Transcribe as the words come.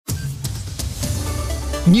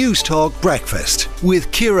News Talk Breakfast with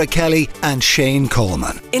Ciara Kelly and Shane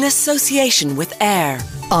Coleman. In association with AIR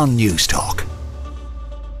On News Talk.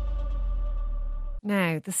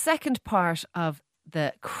 Now, the second part of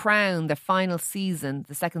The Crown, the final season,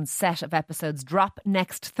 the second set of episodes, drop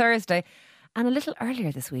next Thursday. And a little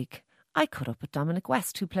earlier this week, I caught up with Dominic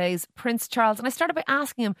West, who plays Prince Charles, and I started by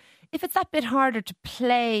asking him if it's that bit harder to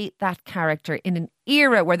play that character in an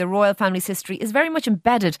era where the royal family's history is very much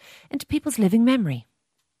embedded into people's living memory.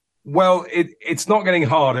 Well, it's not getting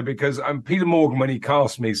harder because Peter Morgan, when he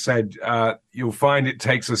cast me, said you'll find it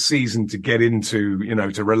takes a season to get into,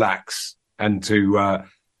 to relax and to,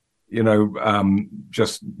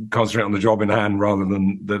 just concentrate on the job in hand rather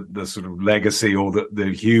than the sort of legacy or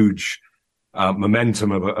the huge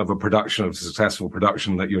momentum of a production, of a successful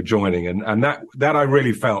production that you're joining. And that I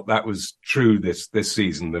really felt that was true this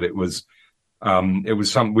season, that it was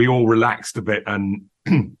something we all relaxed a bit and,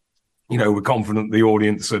 we're confident the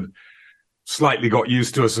audience had slightly got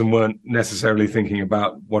used to us and weren't necessarily thinking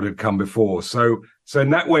about what had come before. So in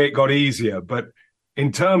that way, it got easier. But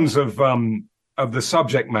in terms of the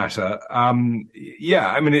subject matter,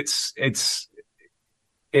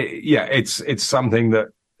 it's something that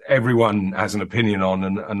everyone has an opinion on,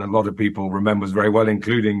 and a lot of people remembers very well,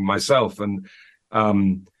 including myself. And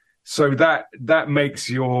so that makes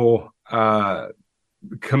your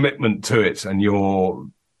commitment to it and your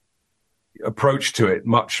approach to it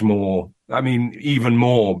much more, even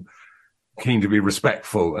more keen to be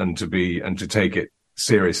respectful and to take it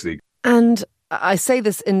seriously. And I say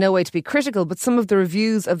this in no way to be critical, but some of the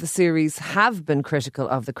reviews of the series have been critical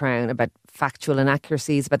of The Crown about factual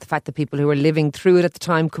inaccuracies, about the fact that people who were living through it at the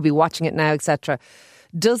time could be watching it now, etc.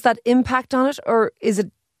 Does that impact on it, or is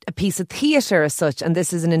it a piece of theatre as such, and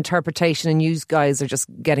this is an interpretation and you guys are just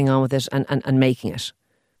getting on with it and making it?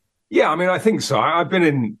 Yeah, I think so. I've been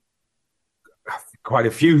in quite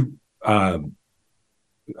a few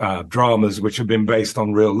dramas which have been based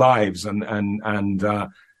on real lives, and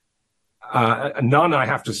none, I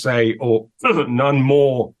have to say, or none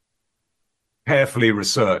more carefully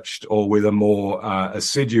researched or with a more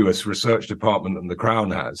assiduous research department than The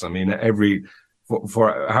Crown has.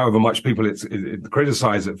 For however much people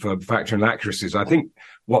criticize it for factual inaccuracies, I think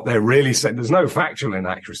what they're really saying, there's no factual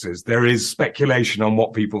inaccuracies. There is speculation on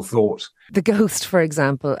what people thought. The Ghost, for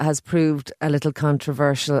example, has proved a little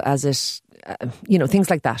controversial as it, things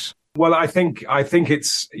like that. Well, I think it's, I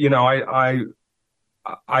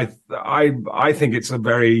think it's a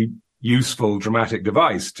very useful dramatic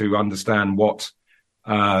device to understand what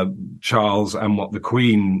Charles and what the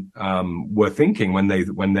Queen were thinking when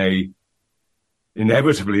they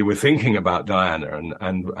inevitably were thinking about Diana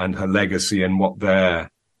and her legacy and what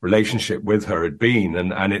their relationship with her had been.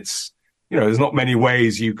 And it's, there's not many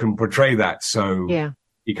ways you can portray that so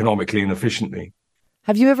economically and efficiently.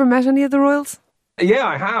 Have you ever met any of the royals? Yeah,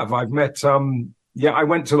 I have. I've met, I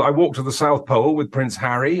walked to the South Pole with Prince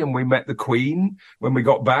Harry, and we met the Queen when we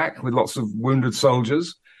got back with lots of wounded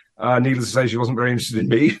soldiers. Needless to say, she wasn't very interested in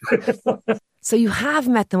me. So you have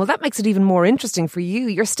met them. Well, that makes it even more interesting for you.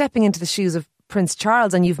 You're stepping into the shoes of Prince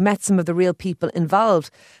Charles and you've met some of the real people involved.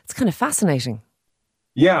 It's kind of fascinating.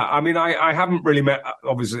 Yeah, I haven't really met,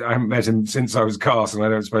 obviously I haven't met him since I was cast, and I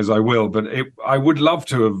don't suppose I will, but I would love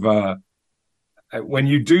to have, when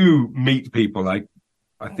you do meet people, I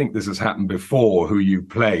think this has happened before, who you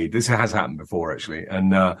played. This has happened before, actually.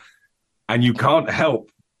 And you can't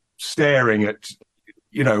help staring at,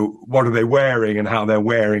 what are they wearing and how they're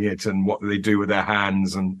wearing it and what do they do with their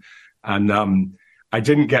hands. And I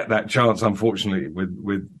didn't get that chance, unfortunately,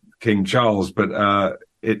 with King Charles, but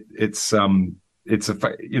you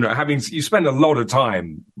spend a lot of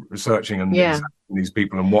time researching and examining these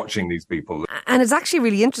people and watching these people. And it's actually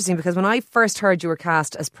really interesting because when I first heard you were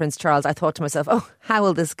cast as Prince Charles, I thought to myself, oh, how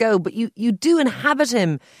will this go? But you do inhabit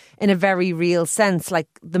him in a very real sense, like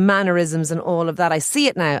the mannerisms and all of that. I see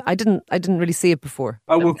it now. I didn't really see it before.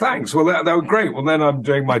 Oh, well, thanks. Well, that was great. Well, then I'm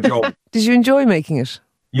doing my job. Did you enjoy making it?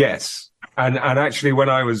 Yes. And actually, when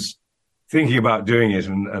I was thinking about doing it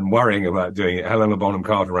and worrying about doing it, Helena Bonham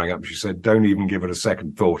Carter rang up and she said, don't even give it a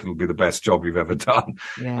second thought. It'll be the best job you've ever done.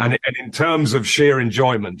 Yeah. And in terms of sheer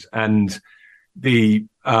enjoyment and the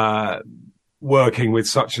working with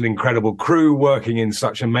such an incredible crew, working in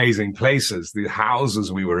such amazing places, the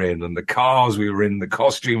houses we were in and the cars we were in, the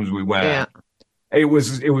costumes we wear, it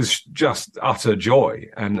was just utter joy.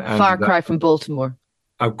 And far cry from Baltimore.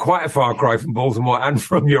 Quite a far cry from Baltimore and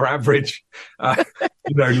from your average,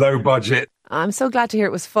 low budget. I'm so glad to hear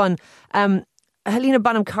it was fun. Helena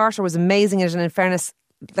Bonham Carter was amazing in it, and in fairness,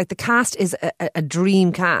 like the cast is a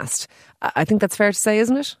dream cast. I think that's fair to say,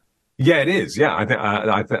 isn't it? Yeah, it is. Yeah,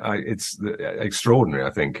 it's extraordinary. I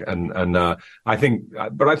think, and I think,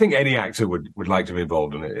 but I think any actor would like to be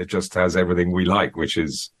involved in it. It just has everything we like, which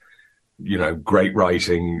is, great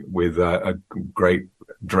writing with great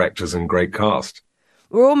directors and great cast.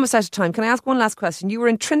 We're almost out of time. Can I ask one last question? You were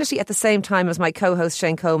in Trinity at the same time as my co-host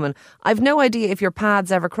Shane Coleman. I've no idea if your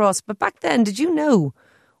paths ever crossed, but back then, did you know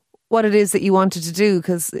what it is that you wanted to do?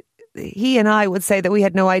 Because he and I would say that we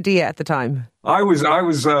had no idea at the time. I was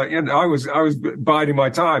biding my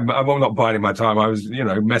time. Well, not biding my time. I was,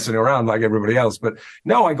 messing around like everybody else. But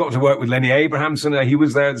no, I got to work with Lenny Abrahamson. He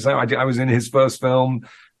was there. So I was in his first film.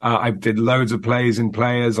 I did loads of plays in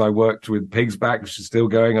Players. I worked with Pig's Back, which is still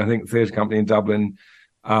going, I think, theatre company in Dublin.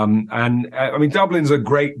 Dublin's a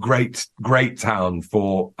great town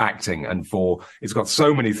for acting and it's got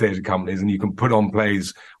so many theatre companies and you can put on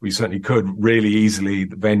plays. We certainly could really easily.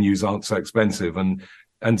 The venues aren't so expensive.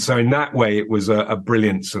 And so in that way, it was a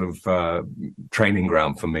brilliant sort of training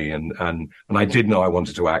ground for me. And I did know I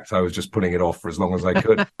wanted to act. I was just putting it off for as long as I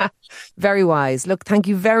could. Very wise. Look, thank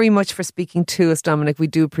you very much for speaking to us, Dominic. We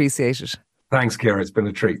do appreciate it. Thanks, Ciara. It's been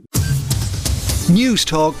a treat. News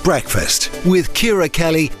Talk Breakfast with Ciara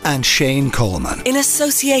Kelly and Shane Coleman. In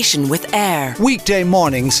association with AIR. Weekday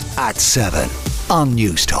mornings at 7 on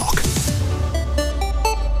News Talk.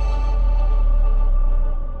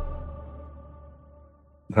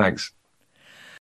 Thanks.